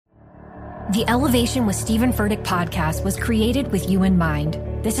The Elevation with Stephen Furtick podcast was created with you in mind.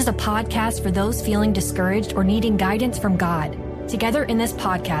 This is a podcast for those feeling discouraged or needing guidance from God. Together in this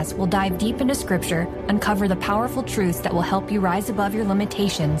podcast, we'll dive deep into scripture, uncover the powerful truths that will help you rise above your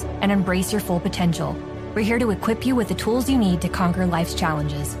limitations and embrace your full potential. We're here to equip you with the tools you need to conquer life's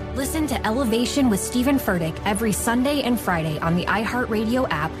challenges. Listen to Elevation with Stephen Furtick every Sunday and Friday on the iHeartRadio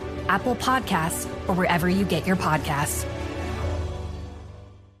app, Apple Podcasts, or wherever you get your podcasts.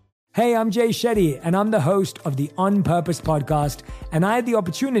 Hey, I'm Jay Shetty, and I'm the host of the On Purpose podcast, and I had the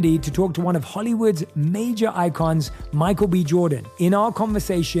opportunity to talk to one of Hollywood's major icons, Michael B. Jordan. In our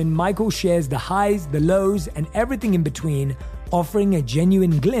conversation, Michael shares the highs, the lows, and everything in between, offering a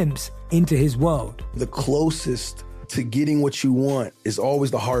genuine glimpse into his world. The closest to getting what you want is always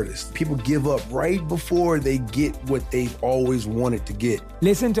the hardest. People give up right before they get what they've always wanted to get.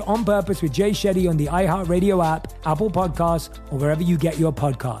 Listen to On Purpose with Jay Shetty on the iHeartRadio app, Apple Podcasts, or wherever you get your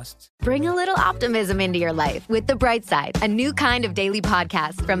podcasts. Bring a little optimism into your life with The Bright Side, a new kind of daily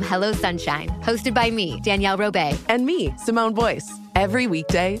podcast from Hello Sunshine, hosted by me, Danielle Robay. And me, Simone Boyce. Every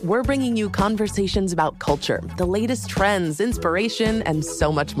weekday, we're bringing you conversations about culture, the latest trends, inspiration, and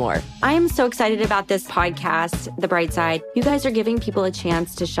so much more. I am so excited about this podcast, The Bright Side. You guys are giving people a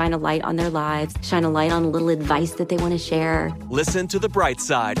chance to shine a light on their lives, shine a light on a little advice that they want to share. Listen to The Bright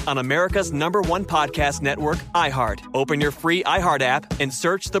Side on America's #1 podcast network, iHeart. Open your free iHeart app and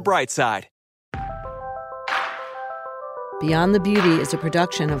search The Bright Side. Beyond the Beauty is a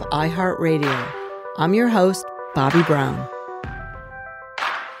production of iHeartRadio. I'm your host, Bobby Brown.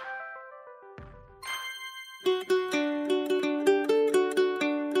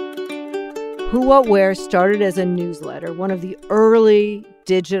 Who What Wear started as a newsletter, one of the early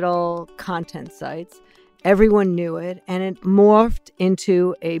digital content sites. Everyone knew it, and it morphed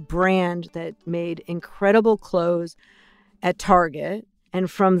into a brand that made incredible clothes at Target.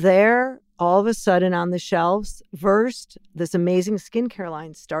 And from there, all of a sudden on the shelves, Versed, this amazing skincare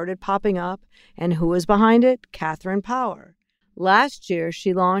line, started popping up. And who was behind it? Catherine Power. Last year,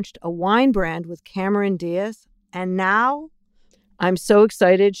 she launched a wine brand with Cameron Diaz, and now I'm so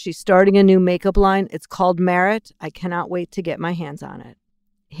excited. She's starting a new makeup line. It's called Merit. I cannot wait to get my hands on it.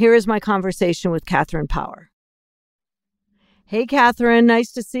 Here is my conversation with Catherine Power. Hey, Catherine.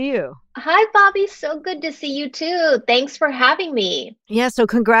 Nice to see you. Hi, Bobby. So good to see you, too. Thanks for having me. Yeah, so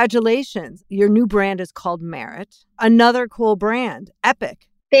congratulations. Your new brand is called Merit. Another cool brand. Epic.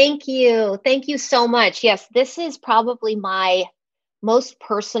 Thank you. Thank you so much. Yes, this is probably my most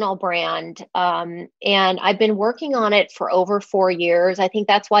personal brand. And I've been working on it for over 4 years. I think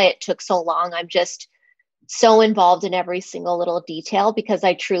that's why it took so long. I'm just so involved in every single little detail because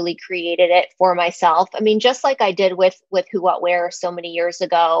I truly created it for myself. I mean, just like I did with Who What Wear so many years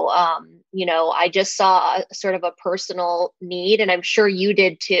ago, I just saw sort of a personal need, and I'm sure you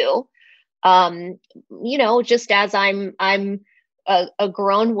did too. Just as I'm a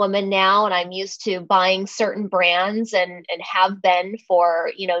grown woman now, and I'm used to buying certain brands and have been for,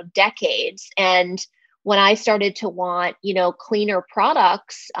 decades. And when I started to want, cleaner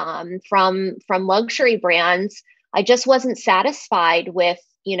products from luxury brands, I just wasn't satisfied with,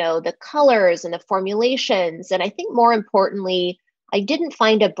 the colors and the formulations. And I think more importantly, I didn't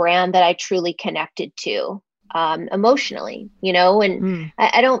find a brand that I truly connected to emotionally,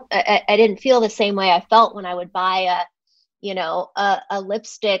 I didn't feel the same way I felt when I would buy a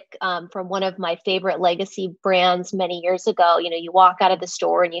lipstick from one of my favorite legacy brands many years ago. You walk out of the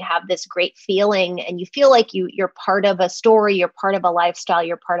store and you have this great feeling and you feel like you're part of a story, you're part of a lifestyle,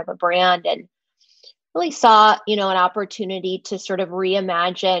 you're part of a brand, and really saw, an opportunity to sort of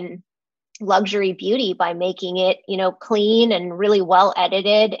reimagine luxury beauty by making it, clean and really well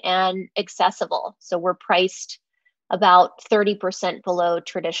edited and accessible. So we're priced about 30% below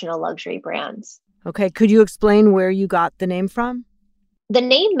traditional luxury brands. Okay. Could you explain where you got the name from? The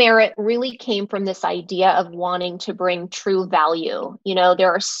name Merit really came from this idea of wanting to bring true value.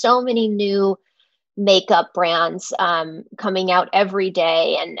 There are so many new makeup brands coming out every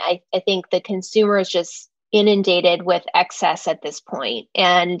day. And I think the consumer is just inundated with excess at this point.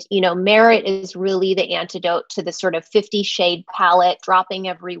 And, Merit is really the antidote to the sort of 50 shade palette dropping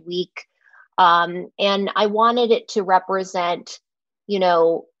every week. And I wanted it to represent,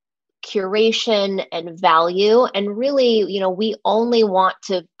 curation and value. And really, we only want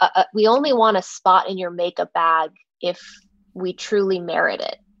a spot in your makeup bag if we truly merit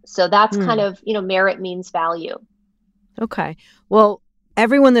it. So that's kind of, merit means value. Okay. Well,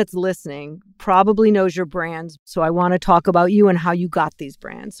 everyone that's listening probably knows your brands. So I want to talk about you and how you got these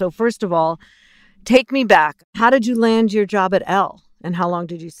brands. So first of all, take me back. How did you land your job at Elle and how long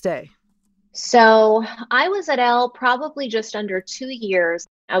did you stay? So I was at Elle probably just under 2 years.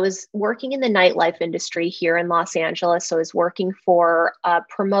 I was working in the nightlife industry here in Los Angeles. So I was working for a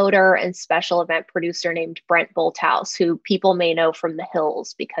promoter and special event producer named Brent Bolthouse, who people may know from The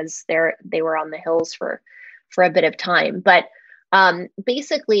Hills because they were on The Hills for a bit of time. But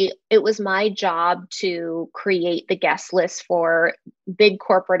basically, it was my job to create the guest list for big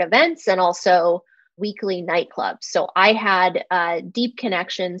corporate events and also weekly nightclubs. So I had deep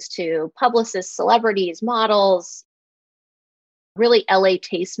connections to publicists, celebrities, models, really LA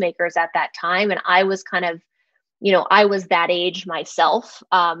tastemakers at that time. And I was kind of, I was that age myself.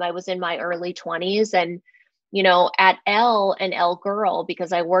 I was in my early 20s and, at Elle and Elle Girl,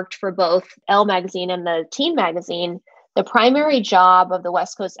 because I worked for both Elle magazine and the teen magazine, the primary job of the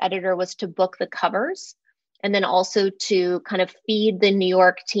West Coast editor was to book the covers and then also to kind of feed the New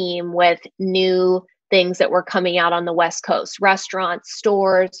York team with new things that were coming out on the West Coast, restaurants,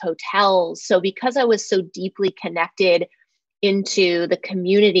 stores, hotels. So because I was so deeply connected into the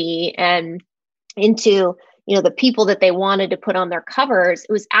community and into, the people that they wanted to put on their covers,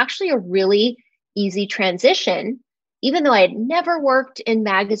 it was actually a really easy transition, even though I had never worked in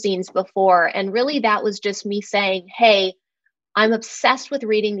magazines before. And really that was just me saying, hey, I'm obsessed with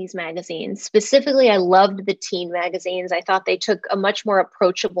reading these magazines. Specifically, I loved the teen magazines. I thought they took a much more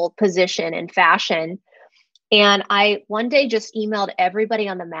approachable position in fashion. And I one day just emailed everybody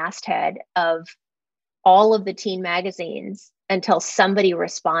on the masthead of all of the teen magazines until somebody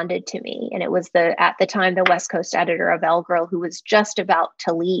responded to me. And it was at the time, the West Coast editor of Elle Girl, who was just about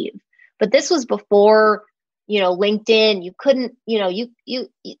to leave. But this was before, LinkedIn. You couldn't, you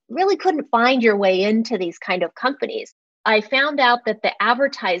really couldn't find your way into these kind of companies. I found out that the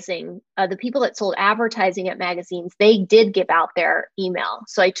advertising, the people that sold advertising at magazines, they did give out their email.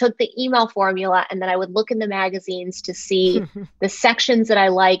 So I took the email formula and then I would look in the magazines to see the sections that I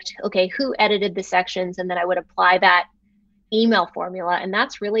liked. Okay, who edited the sections? And then I would apply that email formula. And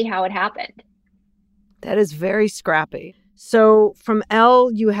that's really how it happened. That is very scrappy. So from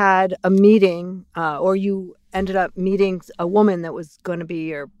Elle, you had a meeting or you ended up meeting a woman that was going to be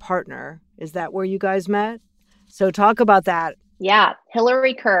your partner. Is that where you guys met? So talk about that. Yeah,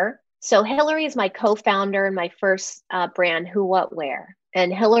 Hillary Kerr. So Hillary is my co-founder and my first brand, Who What Wear.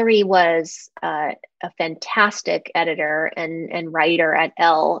 And Hillary was a fantastic editor and writer at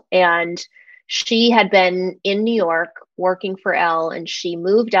Elle. And she had been in New York working for Elle, and she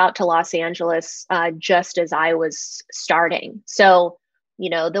moved out to Los Angeles just as I was starting. So,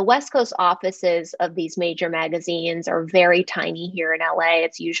 the West Coast offices of these major magazines are very tiny here in LA.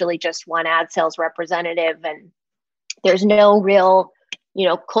 It's usually just one ad sales representative, and there's no real,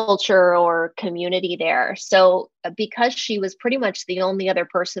 culture or community there. So because she was pretty much the only other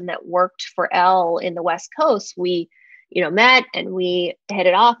person that worked for Elle in the West Coast, we, met and we hit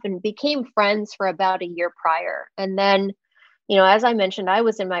it off and became friends for about a year prior. And then, as I mentioned, I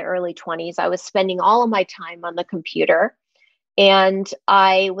was in my early 20s. I was spending all of my time on the computer. And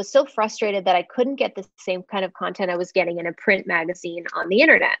I was so frustrated that I couldn't get the same kind of content I was getting in a print magazine on the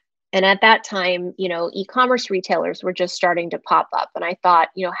internet. And at that time, e-commerce retailers were just starting to pop up. And I thought,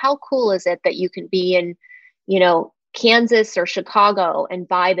 how cool is it that you can be in, Kansas or Chicago and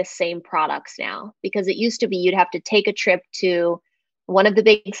buy the same products now? Because it used to be you'd have to take a trip to one of the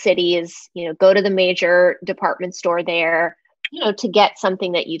big cities, go to the major department store there, to get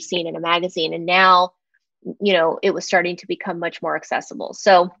something that you've seen in a magazine. And now, it was starting to become much more accessible.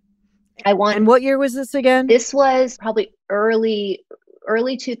 So And what year was this again? This was probably early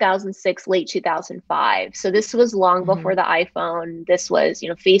 2006, late 2005. So this was long before the iPhone. This was,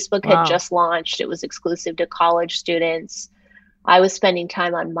 Facebook had just launched. It was exclusive to college students. I was spending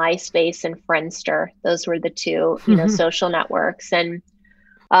time on MySpace and Friendster. Those were the two, social networks. And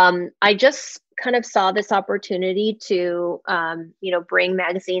I just kind of saw this opportunity to, bring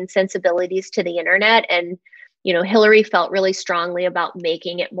magazine sensibilities to the internet. And Hillary felt really strongly about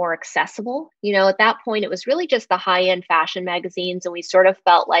making it more accessible. At that point, it was really just the high-end fashion magazines. And we sort of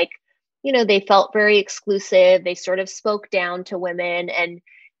felt like, they felt very exclusive. They sort of spoke down to women. And,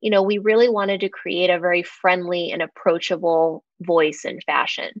 we really wanted to create a very friendly and approachable voice in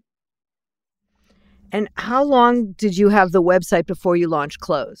fashion. And how long did you have the website before you launched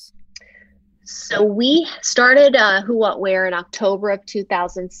clothes? So we started Who What Wear in October of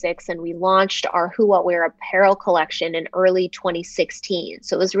 2006, and we launched our Who What Wear apparel collection in early 2016.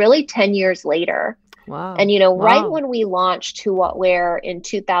 So it was really 10 years later. Wow. And, right when we launched Who What Wear in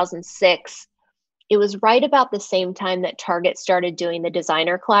 2006, it was right about the same time that Target started doing the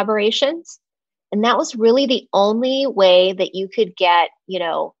designer collaborations. And that was really the only way that you could get,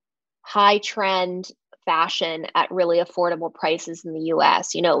 high trend fashion at really affordable prices in the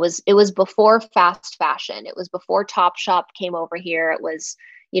US. It was before fast fashion. It was before Topshop came over here. It was,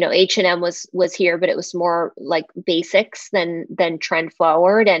 H&M was here, but it was more like basics than trend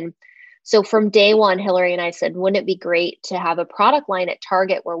forward. And so from day one, Hillary and I said, wouldn't it be great to have a product line at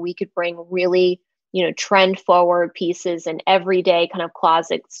Target where we could bring really, trend forward pieces and everyday kind of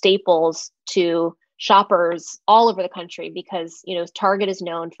closet staples to shoppers all over the country, because, Target is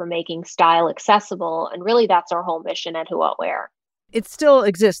known for making style accessible. And really that's our whole mission at Who What Wear. It still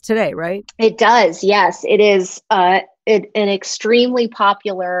exists today, right? It does. Yes, it is an extremely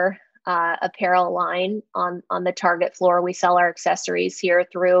popular apparel line on the Target floor. We sell our accessories here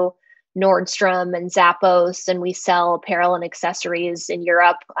through Nordstrom and Zappos, and we sell apparel and accessories in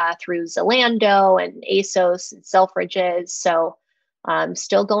Europe through Zalando and ASOS and Selfridges. So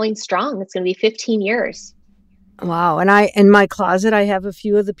still going strong. It's going to be 15 years. Wow. And in my closet, I have a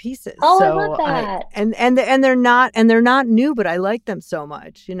few of the pieces. Oh, so I love that. And they're not new, but I like them so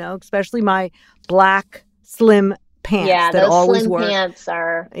much, especially my black slim pants. Yeah, that those always slim work. Pants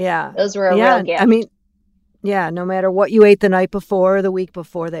are, yeah, those were a real gift. I mean, yeah, no matter what you ate the night before or the week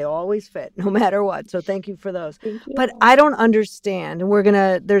before, they always fit, no matter what. So thank you for those. Thank you. But I don't understand.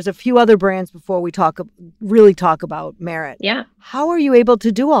 And there's a few other brands before we really talk about Merit. Yeah. How are you able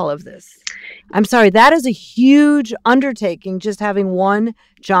to do all of this? I'm sorry, that is a huge undertaking, just having one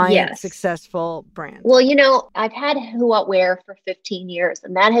giant successful brand. Well, I've had Who What Wear for 15 years,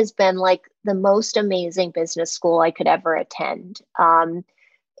 and that has been like the most amazing business school I could ever attend.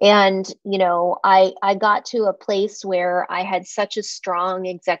 And, I got to a place where I had such a strong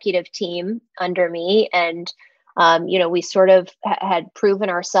executive team under me. And, we sort of had proven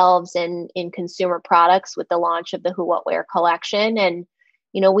ourselves in consumer products with the launch of the Who What Wear collection. And,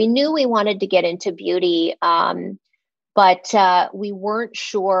 we knew we wanted to get into beauty, but we weren't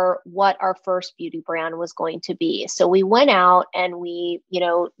sure what our first beauty brand was going to be. So we went out and we,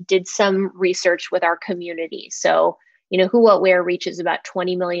 did some research with our community. So Who What Wear reaches about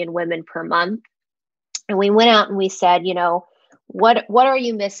 20 million women per month. And we went out and we said, what are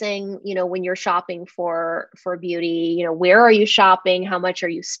you missing, when you're shopping for beauty? Where are you shopping? How much are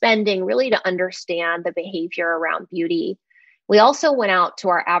you spending? Really to understand the behavior around beauty. We also went out to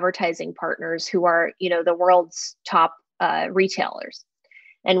our advertising partners who are, the world's top retailers.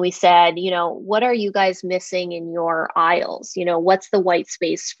 And we said, what are you guys missing in your aisles? What's the white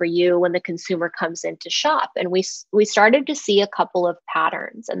space for you when the consumer comes in to shop? And we started to see a couple of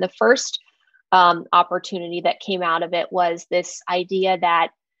patterns. And the first opportunity that came out of it was this idea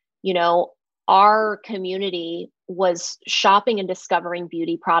that, our community was shopping and discovering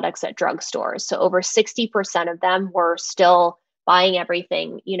beauty products at drugstores. So over 60% of them were still buying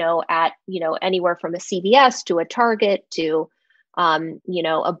everything, at, anywhere from a CVS to a Target to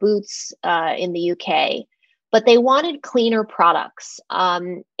a Boots in the UK, but they wanted cleaner products.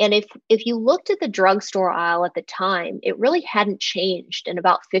 And if you looked at the drugstore aisle at the time, it really hadn't changed in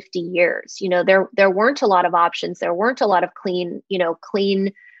about 50 years. There weren't a lot of options. There weren't a lot of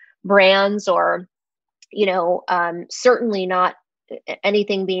clean brands, or, certainly not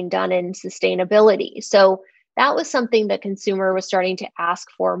anything being done in sustainability. So that was something that consumer was starting to ask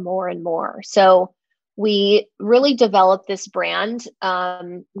for more and more. So we really developed this brand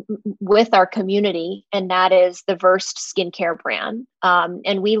with our community, and that is the Versed skincare brand.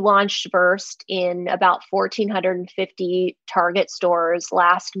 And we launched Versed in about 1,450 Target stores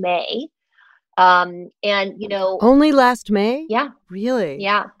last May. Only last May? Yeah. Really?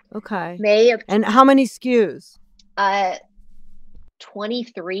 Yeah. Okay. May of. And how many SKUs?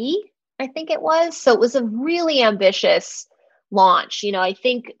 23, I think it was. So it was a really ambitious launch. I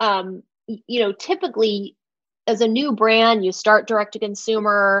think, typically as a new brand, you start direct to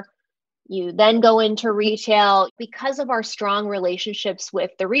consumer, you then go into retail. Because of our strong relationships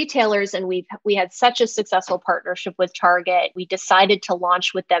with the retailers, and we had such a successful partnership with Target, we decided to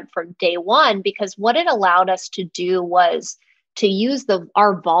launch with them from day one, because what it allowed us to do was to use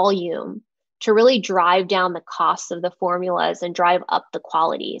our volume to really drive down the costs of the formulas and drive up the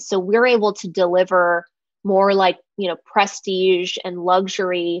quality. So we're able to deliver more like, prestige and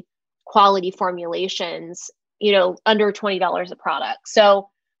luxury quality formulations, under $20 a product. So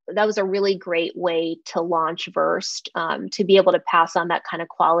that was a really great way to launch Versed, to be able to pass on that kind of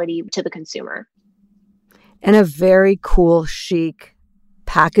quality to the consumer. And a very cool, chic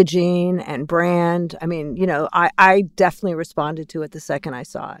packaging and brand. I mean, I definitely responded to it the second I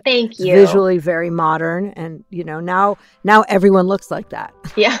saw it. Thank you. It's visually very modern, and now everyone looks like that.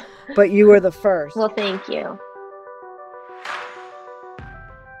 Yeah. But you were the first. Well, thank you.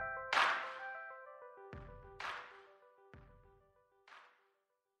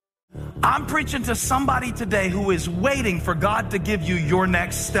 I'm preaching to somebody today who is waiting for God to give you your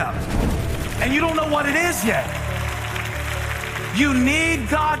next step, and you don't know what it is yet. You need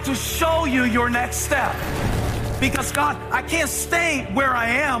God to show you your next step. Because God, I can't stay where I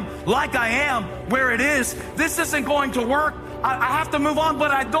am, like I am, where it is. This isn't going to work. I have to move on,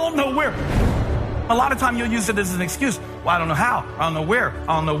 but I don't know where. A lot of time you'll use it as an excuse. Well, I don't know how. I don't know where.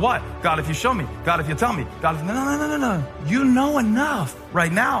 I don't know what. God, if you show me. God, if you tell me. God, if... No. You know enough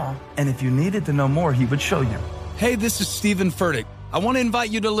right now. And if you needed to know more, he would show you. Hey, this is Stephen Furtick. I want to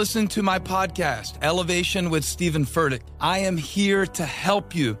invite you to listen to my podcast, Elevation with Stephen Furtick. I am here to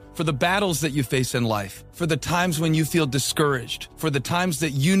help you for the battles that you face in life, for the times when you feel discouraged, for the times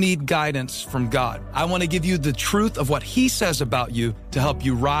that you need guidance from God. I want to give you the truth of what he says about you to help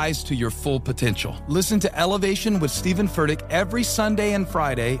you rise to your full potential. Listen to Elevation with Stephen Furtick every Sunday and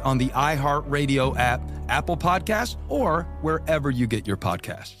Friday on the iHeartRadio app, Apple Podcasts, or wherever you get your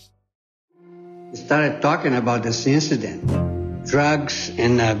podcasts. We started talking about this incident. Drugs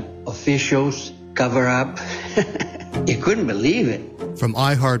and officials cover up. You couldn't believe it. From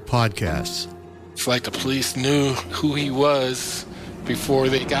iHeart Podcasts. It's like the police knew who he was before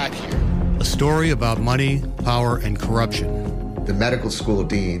they got here. A story about money, power, and corruption. The medical school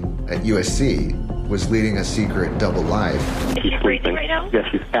dean at USC was leading a secret double life. He's breathing right now? Yes,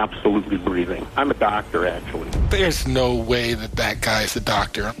 he's absolutely breathing. I'm a doctor, actually. There's no way that guy's a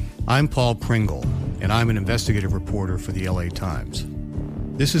doctor. I'm Paul Pringle, and I'm an investigative reporter for the LA Times.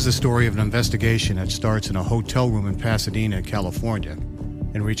 This is the story of an investigation that starts in a hotel room in Pasadena, California,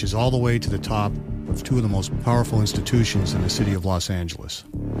 and reaches all the way to the top of two of the most powerful institutions in the city of Los Angeles.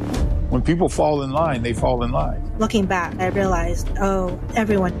 When people fall in line, they fall in line. Looking back, I realized,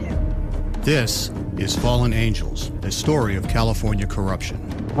 everyone knew. This is Fallen Angels, the story of California corruption.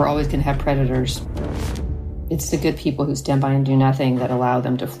 We're always going to have predators. It's the good people who stand by and do nothing that allow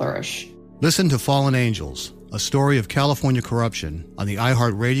them to flourish. Listen to Fallen Angels, a story of California corruption on the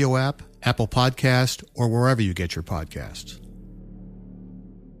iHeartRadio app, Apple Podcast, or wherever you get your podcasts.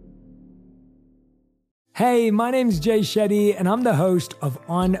 Hey, my name's Jay Shetty, and I'm the host of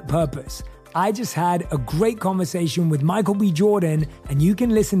On Purpose. I just had a great conversation with Michael B. Jordan, and you can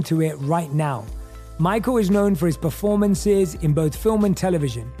listen to it right now. Michael is known for his performances in both film and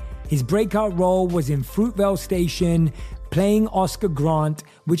television. His breakout role was in Fruitvale Station, playing Oscar Grant,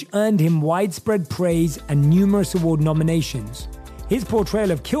 which earned him widespread praise and numerous award nominations. His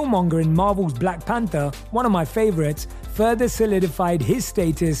portrayal of Killmonger in Marvel's Black Panther, one of my favorites, further solidified his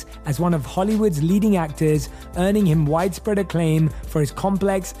status as one of Hollywood's leading actors, earning him widespread acclaim for his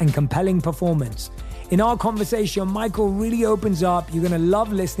complex and compelling performance. In our conversation, Michael really opens up. You're going to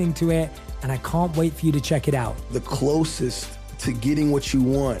love listening to it, and I can't wait for you to check it out. The closest to getting what you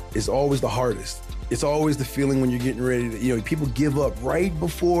want is always the hardest. It's always the feeling when you're getting ready to, people give up right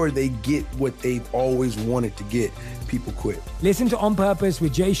before they get what they've always wanted to get. People quit. Listen to On Purpose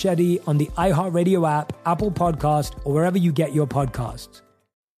with Jay Shetty on the iHeartRadio app, Apple Podcast, or wherever you get your podcasts.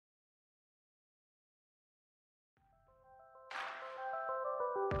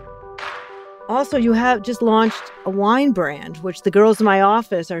 Also, you have just launched a wine brand, which the girls in my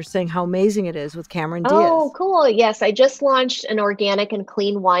office are saying how amazing it is with Cameron Diaz. Oh, cool. Yes, I just launched an organic and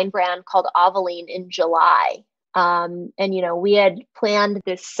clean wine brand called Aveline in July. And, we had planned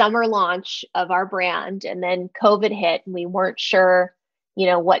this summer launch of our brand, and then COVID hit and we weren't sure,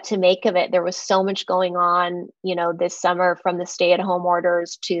 what to make of it. There was so much going on, this summer, from the stay-at-home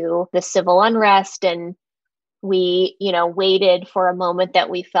orders to the civil unrest. And we, waited for a moment that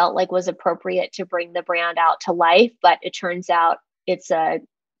we felt like was appropriate to bring the brand out to life. But it turns out it's a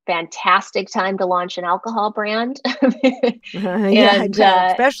fantastic time to launch an alcohol brand.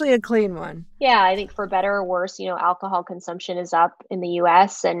 Especially a clean one. Yeah, I think for better or worse, alcohol consumption is up in the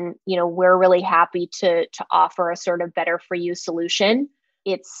US, and, we're really happy to offer a sort of better for you solution.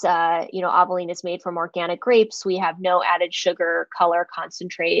 It's, Aveline is made from organic grapes. We have no added sugar, color,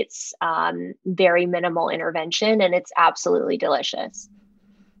 concentrates, very minimal intervention, and it's absolutely delicious.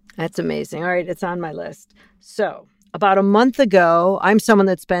 That's amazing. All right, it's on my list. So about a month ago, I'm someone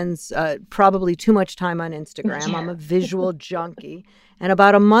that spends probably too much time on Instagram. Yeah. I'm a visual junkie. And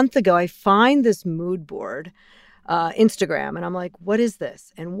about a month ago, I find this mood board, Instagram, and I'm like, what is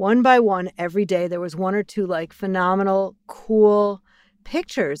this? And one by one, every day, there was one or two phenomenal, cool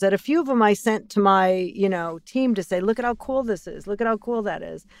pictures that a few of them I sent to my, team to say, look at how cool this is. Look at how cool that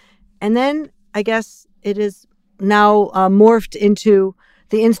is. And then I guess it is now morphed into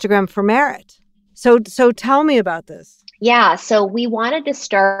the Instagram for Merit. So tell me about this. Yeah. So we wanted to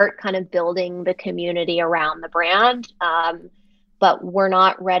start kind of building the community around the brand, but we're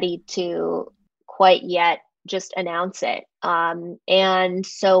not ready to quite yet just announce it. And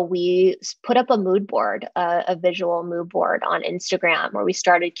so we put up a mood board, a visual mood board on Instagram, where we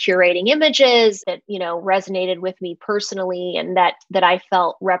started curating images that, resonated with me personally and that I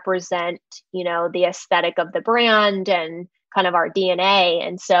felt represent, the aesthetic of the brand and kind of our DNA.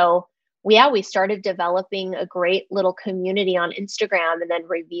 And so we started developing a great little community on Instagram, and then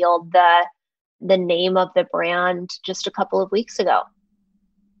revealed the name of the brand just a couple of weeks ago.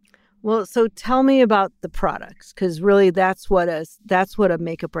 Well, so tell me about the products, because really that's what a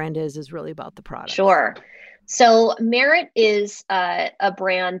makeup brand is really about the product. Sure. So Merit is a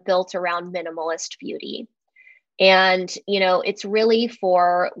brand built around minimalist beauty. And, it's really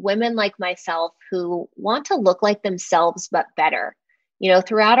for women like myself who want to look like themselves, but better.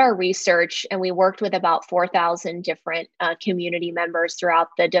 Throughout our research, and we worked with about 4,000 different community members throughout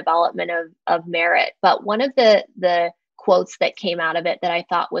the development of Merit. But one of the quotes that came out of it that I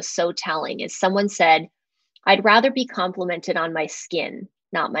thought was so telling is someone said, "I'd rather be complimented on my skin,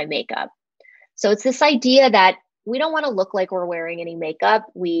 not my makeup." So it's this idea that we don't want to look like we're wearing any makeup.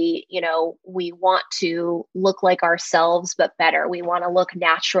 We want to look like ourselves, but better. We want to look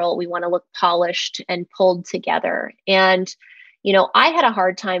natural. We want to look polished and pulled together. And, I had a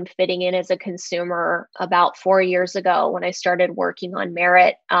hard time fitting in as a consumer about 4 years ago when I started working on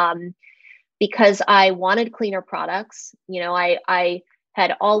Merit. Because I wanted cleaner products. I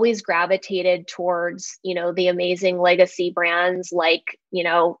had always gravitated towards, the amazing legacy brands like,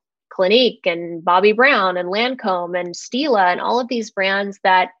 Clinique and Bobbi Brown and Lancome and Stila and all of these brands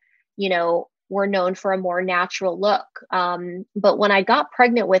that, were known for a more natural look. But when I got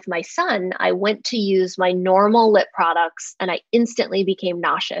pregnant with my son, I went to use my normal lip products and I instantly became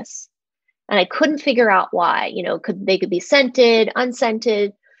nauseous. And I couldn't figure out why. They could be scented,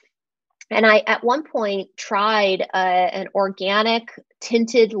 unscented. And I, at one point, tried an organic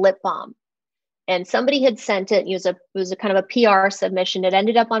tinted lip balm, and somebody had sent it. It was a kind of a PR submission. It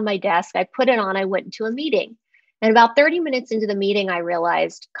ended up on my desk. I put it on. I went into a meeting, and about 30 minutes into the meeting, I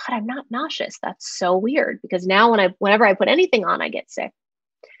realized, God, I'm not nauseous. That's so weird, because now whenever I put anything on, I get sick.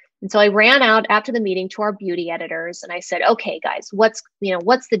 And so I ran out after the meeting to our beauty editors, and I said, "Okay, guys, what's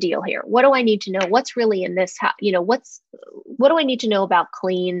the deal here? What do I need to know? What's really in this? What do I need to know about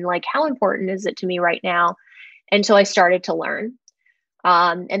clean? Like, how important is it to me right now?" And so I started to learn.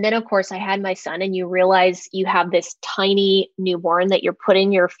 And then, of course, I had my son, and you realize you have this tiny newborn that you're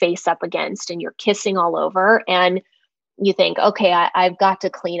putting your face up against and you're kissing all over. And you think, okay, I've got to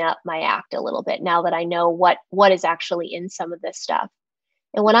clean up my act a little bit now that I know what is actually in some of this stuff.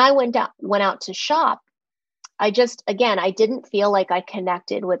 And when I went out to shop, I didn't feel like I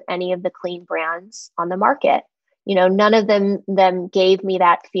connected with any of the clean brands on the market. None of them gave me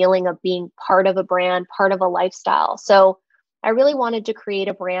that feeling of being part of a brand, part of a lifestyle. So I really wanted to create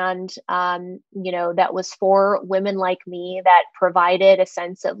a brand, that was for women like me, that provided a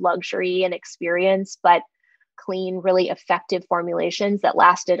sense of luxury and experience, but clean, really effective formulations that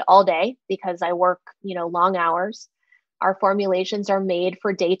lasted all day, because I work, long hours. Our formulations are made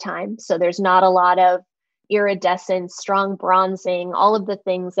for daytime. So there's not a lot of iridescence, strong bronzing, all of the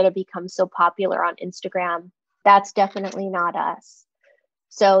things that have become so popular on Instagram. That's definitely not us.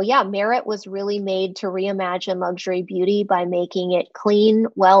 So yeah, Merit was really made to reimagine luxury beauty by making it clean,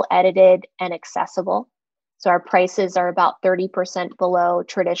 well edited, and accessible. So our prices are about 30% below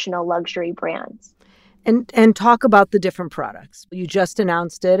traditional luxury brands. And talk about the different products. You just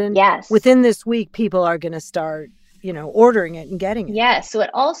announced it, and yes, within this week, people are going to start ordering it and getting it. Yeah. So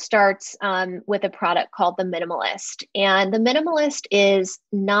it all starts with a product called the Minimalist. And the Minimalist is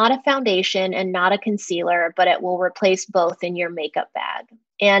not a foundation and not a concealer, but it will replace both in your makeup bag.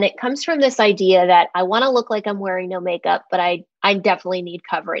 And it comes from this idea that I want to look like I'm wearing no makeup, but I definitely need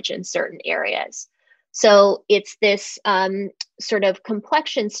coverage in certain areas. So it's this sort of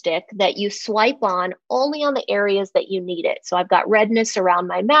complexion stick that you swipe on only on the areas that you need it. So I've got redness around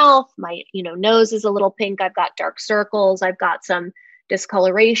my mouth, my nose is a little pink, I've got dark circles, I've got some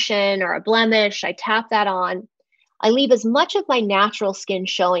discoloration or a blemish. I tap that on. I leave as much of my natural skin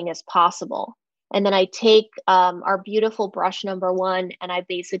showing as possible. And then I take our beautiful brush number 1, and I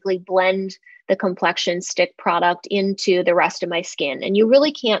basically blend the complexion stick product into the rest of my skin. And you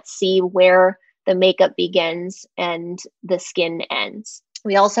really can't see where the makeup begins and the skin ends.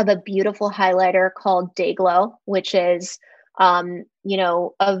 We also have a beautiful highlighter called Day Glow, which is,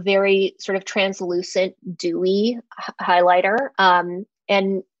 a very sort of translucent, dewy highlighter.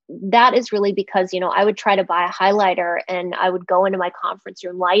 And that is really because, I would try to buy a highlighter and I would go into my conference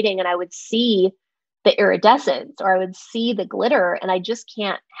room lighting and I would see the iridescence or I would see the glitter, and I just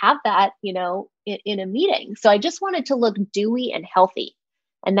can't have that, in a meeting. So I just wanted to look dewy and healthy.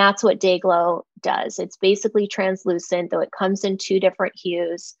 And that's what Day Glow does. It's basically translucent, though it comes in 2 different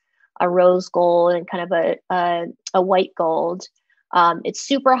hues, a rose gold and kind of a white gold. It's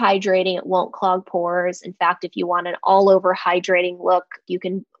super hydrating. It won't clog pores. In fact, if you want an all over hydrating look, you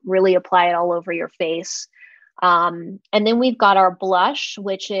can really apply it all over your face. And then we've got our blush,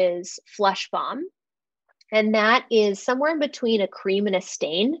 which is Flush Bomb. And that is somewhere in between a cream and a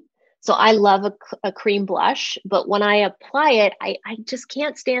stain. So I love a cream blush, but when I apply it, I just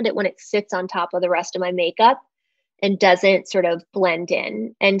can't stand it when it sits on top of the rest of my makeup and doesn't sort of blend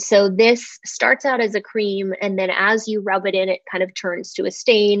in. And so this starts out as a cream, and then as you rub it in, it kind of turns to a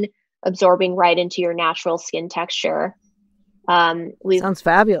stain, absorbing right into your natural skin texture. Sounds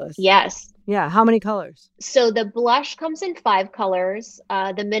fabulous. Yes. Yeah. How many colors? So the blush comes in 5 colors.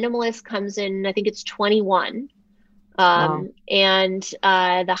 The Minimalist comes in, I think it's 21. Wow. And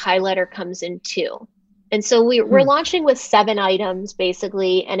the highlighter comes in 2. And so we're launching with 7 items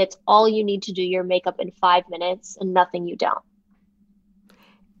basically, and it's all you need to do your makeup in 5 minutes and nothing you don't.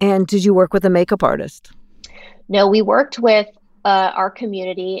 And did you work with a makeup artist? No, we worked with our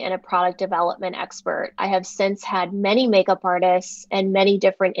community and a product development expert. I have since had many makeup artists and many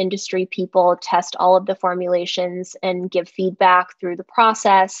different industry people test all of the formulations and give feedback through the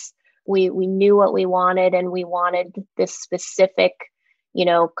process. We knew what we wanted, and we wanted this specific,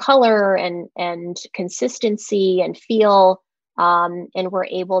 color and consistency and feel. And we're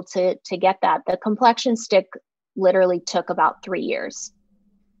able to get that. The complexion stick literally took about 3 years.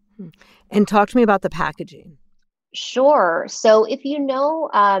 And talk to me about the packaging. Sure. So if you know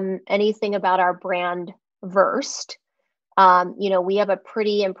anything about our brand Versed, we have a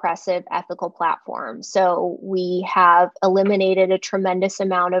pretty impressive ethical platform. So we have eliminated a tremendous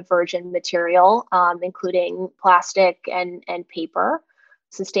amount of virgin material, including plastic and paper.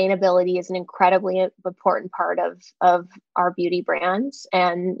 Sustainability is an incredibly important part of our beauty brands,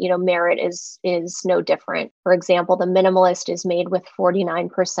 and Merit is no different. For example, the Minimalist is made with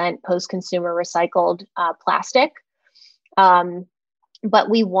 49% post-consumer recycled plastic. But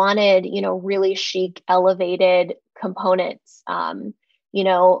we wanted, really chic, elevated components.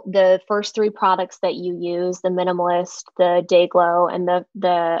 The first 3 products that you use, the Minimalist, the Day Glow, and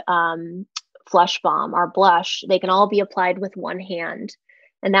the Flush Bomb, our blush, they can all be applied with one hand.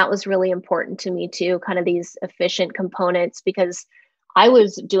 And that was really important to me too, kind of these efficient components, because I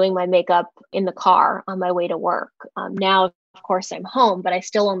was doing my makeup in the car on my way to work. Now, of course, I'm home, but I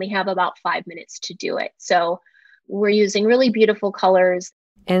still only have about 5 minutes to do it. So we're using really beautiful colors.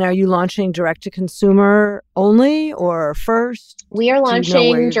 And are you launching direct to consumer only or first? We are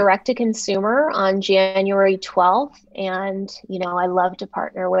launching direct to consumer on January 12th. And, I love to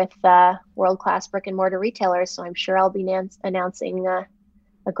partner with world-class brick and mortar retailers. So I'm sure I'll be announcing a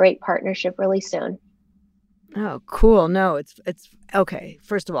great partnership really soon. Oh, cool. No, it's okay.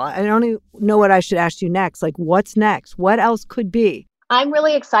 First of all, I don't even know what I should ask you next. Like, what's next? What else could be? I'm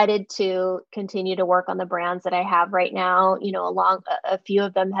really excited to continue to work on the brands that I have right now. A few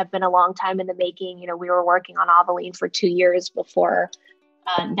of them have been a long time in the making. We were working on Aveline for 2 years before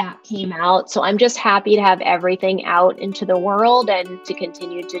that came out. So I'm just happy to have everything out into the world and to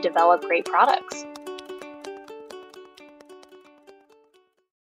continue to develop great products.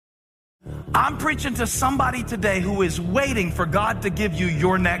 I'm preaching to somebody today who is waiting for God to give you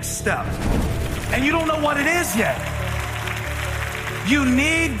your next step. And you don't know what it is yet. You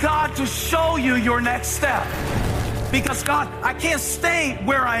need God to show you your next step. Because God, I can't stay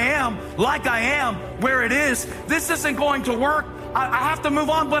where I am, like I am, where it is. This isn't going to work. I have to move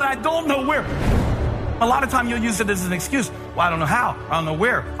on, but I don't know where. A lot of time you'll use it as an excuse. Well, I don't know how. I don't know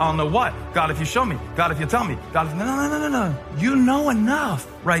where. I don't know what. God, if you show me. God, if you tell me. God, if... No. You know enough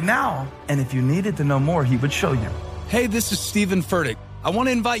right now. And if you needed to know more, he would show you. Hey, this is Stephen Furtick. I want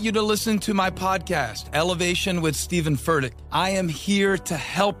to invite you to listen to my podcast, Elevation with Stephen Furtick. I am here to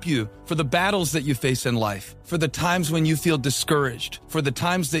help you for the battles that you face in life, for the times when you feel discouraged, for the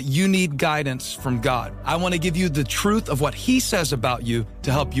times that you need guidance from God. I want to give you the truth of what he says about you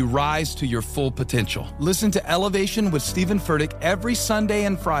to help you rise to your full potential. Listen to Elevation with Stephen Furtick every Sunday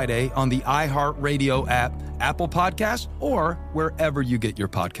and Friday on the iHeartRadio app, Apple Podcasts, or wherever you get your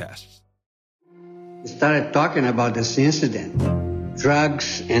podcasts. We started talking about this incident.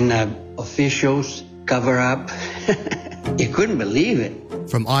 Drugs and officials cover up. You couldn't believe it.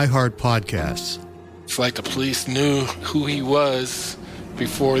 From iHeart Podcasts. It's like the police knew who he was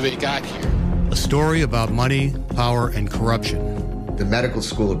before they got here. A story about money, power, and corruption. The medical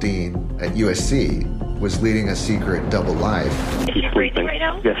school dean at USC was leading a secret double life. She's sleeping right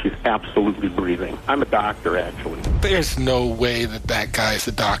now? Yes, she's absolutely breathing. I'm a doctor, actually. There's no way that guy's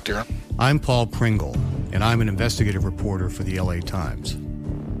a doctor. I'm Paul Pringle, and I'm an investigative reporter for the LA Times.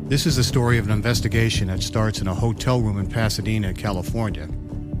 This is the story of an investigation that starts in a hotel room in Pasadena, California,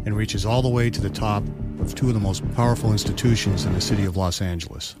 and reaches all the way to the top of two of the most powerful institutions in the city of Los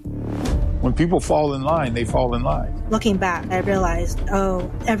Angeles. When people fall in line, they fall in line. Looking back, I realized,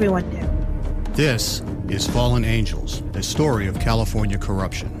 everyone knew. This is Fallen Angels, a story of California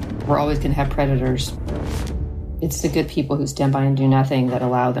corruption. We're always going to have predators. It's the good people who stand by and do nothing that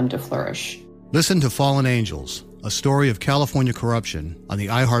allow them to flourish. Listen to Fallen Angels, a story of California corruption on the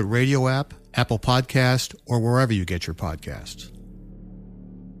iHeartRadio app, Apple Podcast, or wherever you get your podcasts.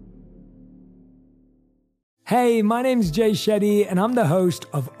 Hey, my name's Jay Shetty, and I'm the host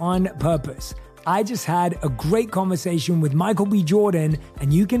of On Purpose. I just had a great conversation with Michael B. Jordan,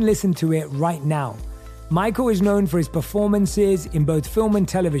 and you can listen to it right now. Michael is known for his performances in both film and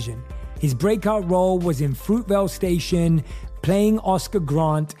television. His breakout role was in Fruitvale Station, playing Oscar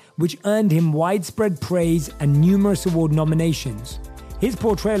Grant, which earned him widespread praise and numerous award nominations. His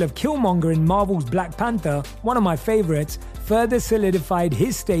portrayal of Killmonger in Marvel's Black Panther, one of my favorites, further solidified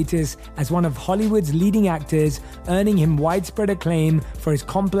his status as one of Hollywood's leading actors, earning him widespread acclaim for his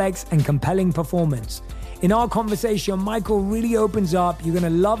complex and compelling performance. In our conversation, Michael really opens up. You're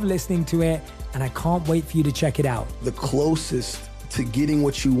going to love listening to it, and I can't wait for you to check it out. The closest to getting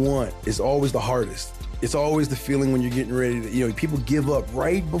what you want is always the hardest. It's always the feeling when you're getting ready to, people give up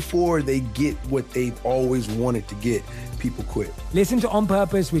right before they get what they've always wanted to get. People quit. Listen to On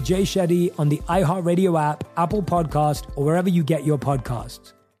Purpose with Jay Shetty on the iHeartRadio app, Apple Podcast, or wherever you get your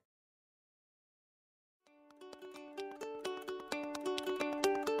podcasts.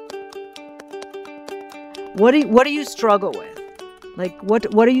 What do you struggle with? Like,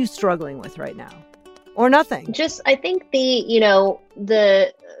 what are you struggling with right now? Or nothing? Just, I think besides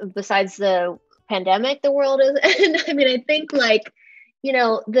the pandemic the world is in, I think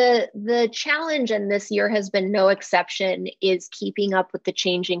the challenge, and this year has been no exception, is keeping up with the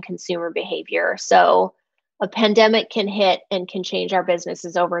changing consumer behavior. So a pandemic can hit and can change our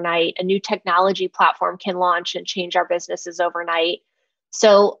businesses overnight. A new technology platform can launch and change our businesses overnight.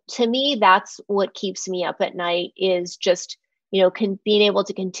 So to me, that's what keeps me up at night, is just, being able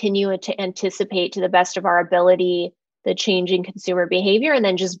to continue to anticipate to the best of our ability the changing consumer behavior, and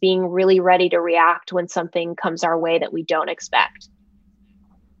then just being really ready to react when something comes our way that we don't expect.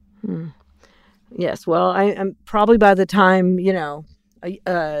 Yes. Well, I'm probably, by the time, we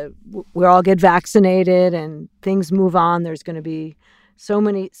all get vaccinated and things move on, there's going to be so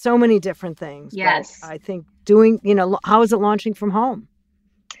many different things. Yes. But I think doing, how is it launching from home?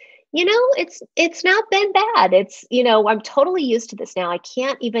 It's not been bad. It's, I'm totally used to this now. I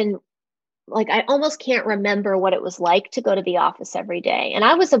can't even, I almost can't remember what it was like to go to the office every day. And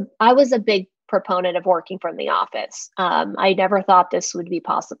I was a big proponent of working from the office. I never thought this would be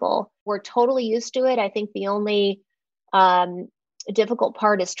possible. We're totally used to it. I think the only difficult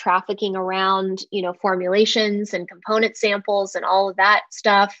part is trafficking around, formulations and component samples and all of that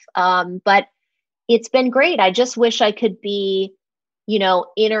stuff. But it's been great. I just wish I could be,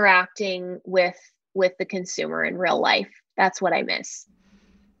 interacting with the consumer in real life. That's what I miss.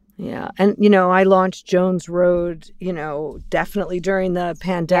 Yeah. And, I launched Jones Road, definitely during the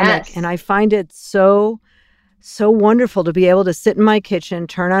pandemic. Yes. And I find it so wonderful to be able to sit in my kitchen,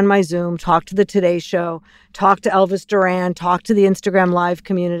 turn on my Zoom, talk to the Today Show, talk to Elvis Duran, talk to the Instagram Live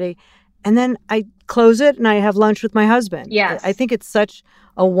community. And then I close it and I have lunch with my husband. Yes. I think it's such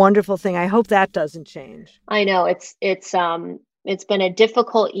a wonderful thing. I hope that doesn't change. I know it's been a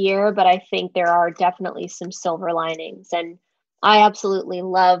difficult year, but I think there are definitely some silver linings. And I absolutely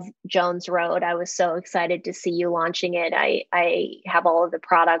love Jones Road. I was so excited to see you launching it. I have all of the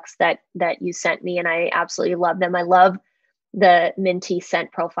products that you sent me, and I absolutely love them. I love the minty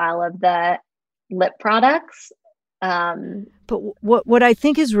scent profile of the lip products. But what I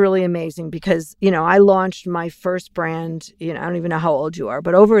think is really amazing, because, I launched my first brand, I don't even know how old you are,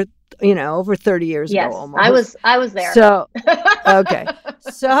 but over 30 years yes, ago almost. I was there. So, okay.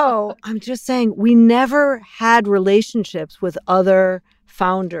 So I'm just saying, we never had relationships with other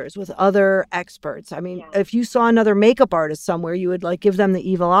founders, with other experts. If you saw another makeup artist somewhere, you would give them the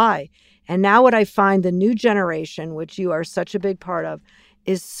evil eye. And now what I find, the new generation, which you are such a big part of,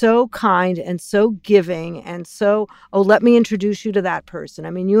 is so kind and so giving and so, let me introduce you to that person.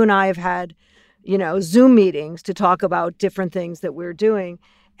 You and I have had, Zoom meetings to talk about different things that we're doing.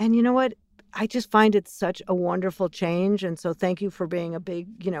 And you know what? I just find it such a wonderful change. And so thank you for being a big,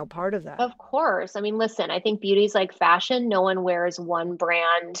 part of that. Of course. Listen, I think beauty's like fashion. No one wears one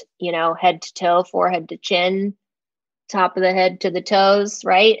brand, head to toe, forehead to chin, top of the head to the toes,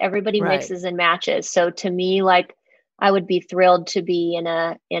 right? Everybody mixes and matches. So to me, I would be thrilled to be in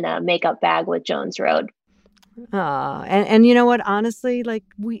a makeup bag with Jones Road. And you know what? Honestly, like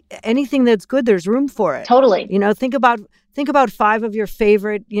anything that's good, there's room for it. Totally. You know, think about 5 of your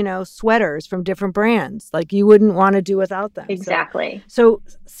favorite, sweaters from different brands. Like you wouldn't want to do without them. Exactly. So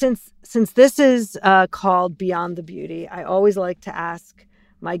since this is called Beyond the Beauty, I always like to ask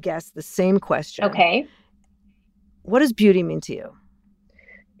my guests the same question. Okay. What does beauty mean to you?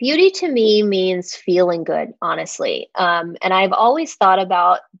 Beauty to me means feeling good, honestly. And I've always thought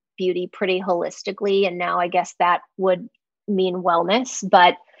about beauty pretty holistically. And now I guess that would mean wellness.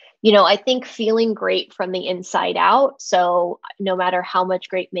 But, I think feeling great from the inside out. So no matter how much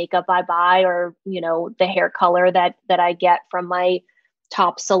great makeup I buy or, the hair color that I get from my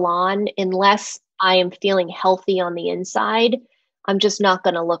top salon, unless I am feeling healthy on the inside, I'm just not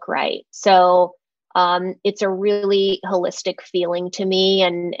going to look right. So it's a really holistic feeling to me.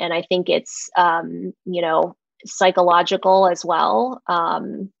 And I think it's, psychological as well.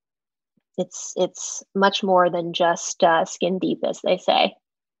 It's much more than just skin deep, as they say.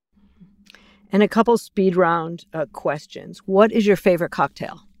 And a couple speed round questions. What is your favorite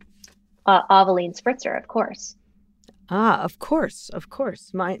cocktail? Aveline Spritzer, of course. Of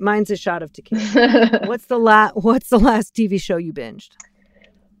course. Mine's a shot of tequila. What's the last TV show you binged?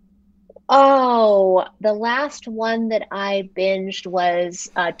 Oh, the last one that I binged was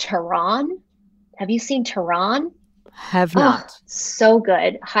Tehran. Have you seen Tehran? Have not. So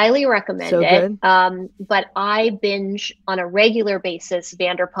good. Highly recommend so it. Good. But I binge on a regular basis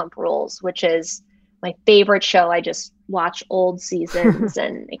Vanderpump Rules, which is my favorite show. I just watch old seasons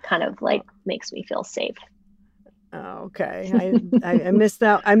and it kind of like makes me feel safe. Oh, okay. I missed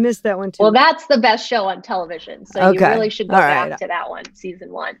that. I missed that one too. Well, that's the best show on television. So you really should go back to that one,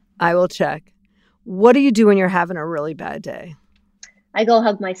 season 1. I will check. What do you do when you're having a really bad day? I go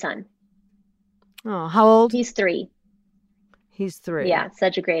hug my son. Oh, how old? He's 3. He's 3. Yeah,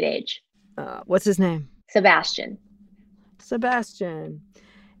 such a great age. What's his name? Sebastian.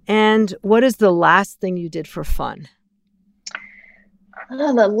 And what is the last thing you did for fun?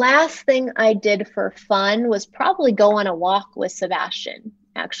 The last thing I did for fun was probably go on a walk with Sebastian.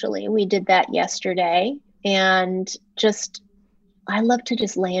 Actually, we did that yesterday, and I love to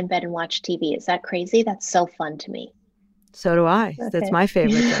just lay in bed and watch TV. Is that crazy? That's so fun to me. So do I. Okay. That's my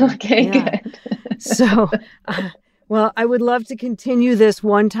favorite thing. Okay, good. So, well, I would love to continue this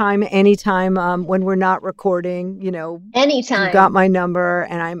one time, anytime, when we're not recording, Anytime. You've got my number,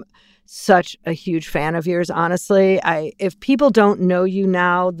 and I'm such a huge fan of yours, honestly. If people don't know you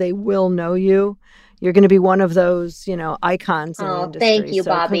now, they will know you. You're going to be one of those, icons in the industry. Thank you,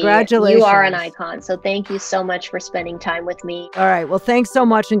 so Bobby. Congratulations. You are an icon. So thank you so much for spending time with me. All right. Well, thanks so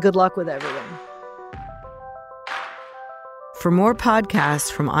much and good luck with everything. For more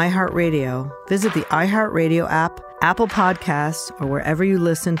podcasts from iHeartRadio, visit the iHeartRadio app, Apple Podcasts, or wherever you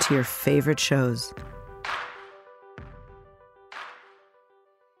listen to your favorite shows.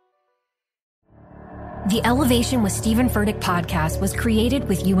 The Elevation with Stephen Furtick podcast was created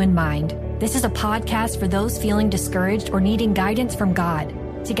with you in mind. This is a podcast for those feeling discouraged or needing guidance from God.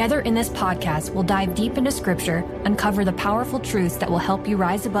 Together in this podcast, we'll dive deep into scripture, uncover the powerful truths that will help you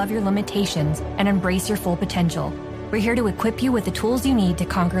rise above your limitations and embrace your full potential. We're here to equip you with the tools you need to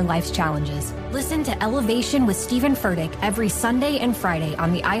conquer life's challenges. Listen to Elevation with Stephen Furtick every Sunday and Friday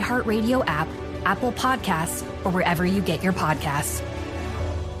on the iHeartRadio app, Apple Podcasts, or wherever you get your podcasts.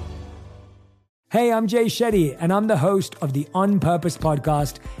 Hey, I'm Jay Shetty, and I'm the host of the On Purpose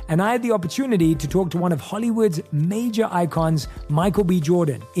podcast, and I had the opportunity to talk to one of Hollywood's major icons, Michael B.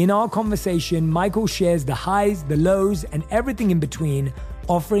 Jordan. In our conversation, Michael shares the highs, the lows, and everything in between,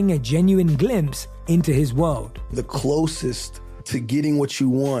 offering a genuine glimpse into his world. The closest to getting what you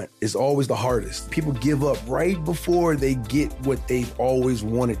want is always the hardest. People give up right before they get what they've always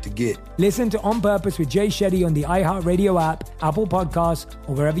wanted to get. Listen to On Purpose with Jay Shetty on the iHeartRadio app, Apple Podcasts,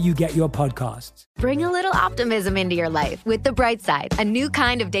 or wherever you get your podcasts. Bring a little optimism into your life with The Bright Side, a new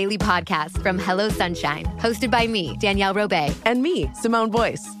kind of daily podcast from Hello Sunshine, hosted by me, Danielle Robay. And me, Simone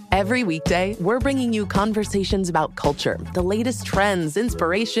Boyce. Every weekday, we're bringing you conversations about culture, the latest trends,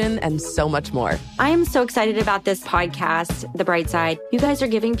 inspiration, and so much more. I am so excited about this podcast, The Bright Side. You guys are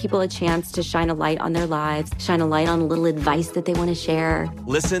giving people a chance to shine a light on their lives, shine a light on a little advice that they want to share.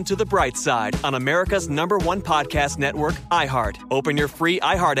 Listen to The Bright Side on America's #1 podcast network, iHeart. Open your free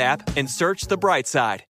iHeart app and search The Bright Side.